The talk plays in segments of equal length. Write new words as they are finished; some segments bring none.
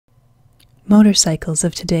Motorcycles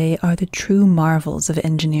of today are the true marvels of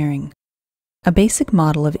engineering. A basic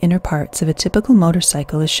model of inner parts of a typical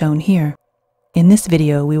motorcycle is shown here. In this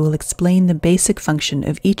video, we will explain the basic function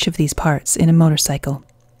of each of these parts in a motorcycle.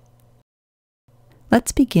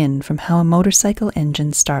 Let's begin from how a motorcycle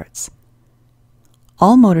engine starts.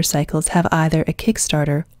 All motorcycles have either a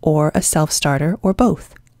kickstarter or a self-starter or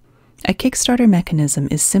both. A kickstarter mechanism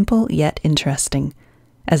is simple yet interesting.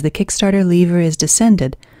 As the kickstarter lever is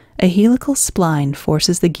descended, a helical spline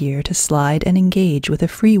forces the gear to slide and engage with a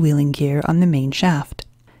freewheeling gear on the main shaft.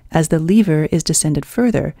 As the lever is descended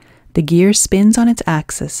further, the gear spins on its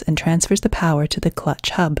axis and transfers the power to the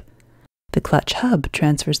clutch hub. The clutch hub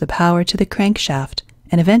transfers the power to the crankshaft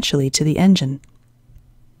and eventually to the engine.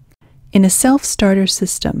 In a self-starter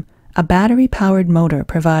system, a battery-powered motor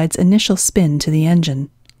provides initial spin to the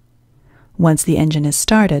engine. Once the engine is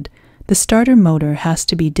started, the starter motor has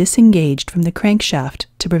to be disengaged from the crankshaft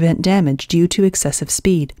to prevent damage due to excessive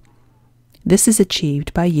speed. This is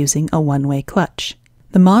achieved by using a one-way clutch.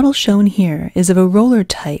 The model shown here is of a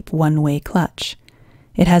roller-type one-way clutch.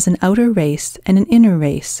 It has an outer race and an inner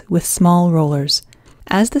race with small rollers.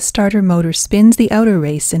 As the starter motor spins the outer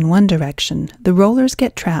race in one direction, the rollers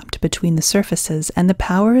get trapped between the surfaces and the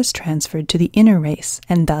power is transferred to the inner race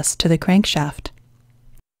and thus to the crankshaft.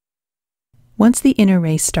 Once the inner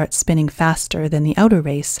race starts spinning faster than the outer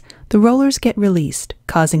race, the rollers get released,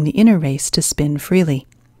 causing the inner race to spin freely.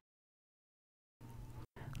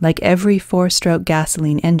 Like every four-stroke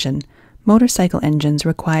gasoline engine, motorcycle engines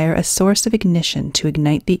require a source of ignition to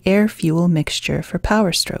ignite the air-fuel mixture for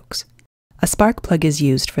power strokes. A spark plug is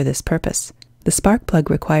used for this purpose. The spark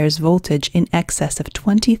plug requires voltage in excess of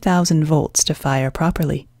 20,000 volts to fire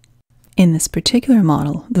properly. In this particular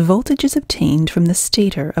model, the voltage is obtained from the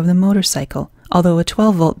stator of the motorcycle, although a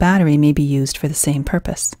 12-volt battery may be used for the same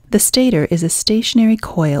purpose. The stator is a stationary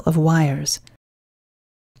coil of wires.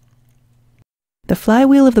 The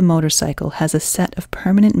flywheel of the motorcycle has a set of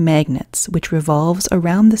permanent magnets which revolves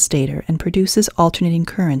around the stator and produces alternating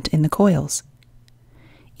current in the coils.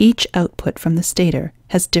 Each output from the stator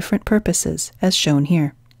has different purposes, as shown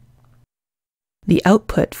here. The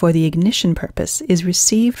output for the ignition purpose is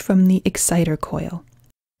received from the exciter coil.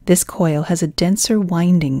 This coil has a denser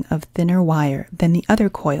winding of thinner wire than the other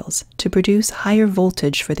coils to produce higher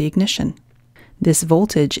voltage for the ignition. This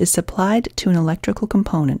voltage is supplied to an electrical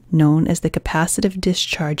component known as the capacitive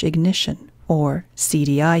discharge ignition, or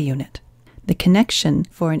CDI unit. The connection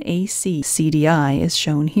for an AC CDI is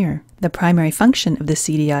shown here. The primary function of the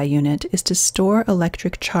CDI unit is to store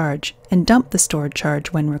electric charge and dump the stored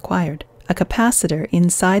charge when required. A capacitor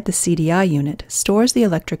inside the CDI unit stores the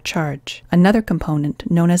electric charge. Another component,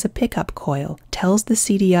 known as a pickup coil, tells the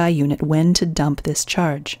CDI unit when to dump this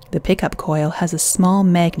charge. The pickup coil has a small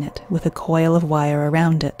magnet with a coil of wire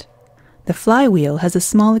around it. The flywheel has a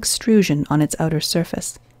small extrusion on its outer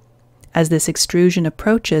surface. As this extrusion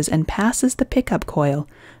approaches and passes the pickup coil,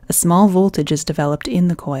 a small voltage is developed in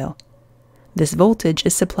the coil. This voltage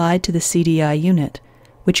is supplied to the CDI unit,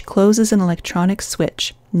 which closes an electronic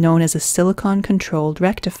switch known as a silicon-controlled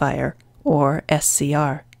rectifier, or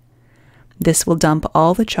SCR. This will dump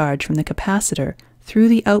all the charge from the capacitor through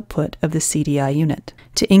the output of the CDI unit.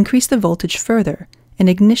 To increase the voltage further, an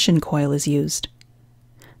ignition coil is used.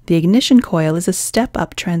 The ignition coil is a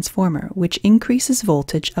step-up transformer which increases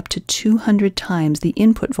voltage up to 200 times the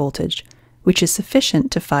input voltage, which is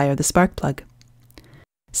sufficient to fire the spark plug.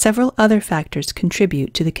 Several other factors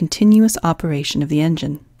contribute to the continuous operation of the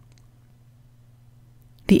engine.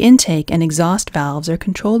 The intake and exhaust valves are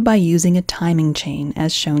controlled by using a timing chain,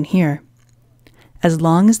 as shown here. As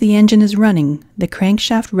long as the engine is running, the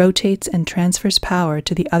crankshaft rotates and transfers power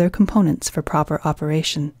to the other components for proper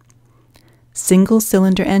operation.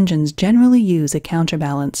 Single-cylinder engines generally use a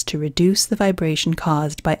counterbalance to reduce the vibration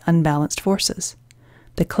caused by unbalanced forces.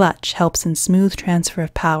 The clutch helps in smooth transfer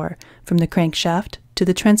of power from the crankshaft to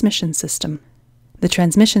the transmission system. The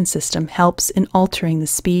transmission system helps in altering the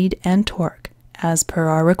speed and torque as per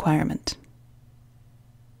our requirement.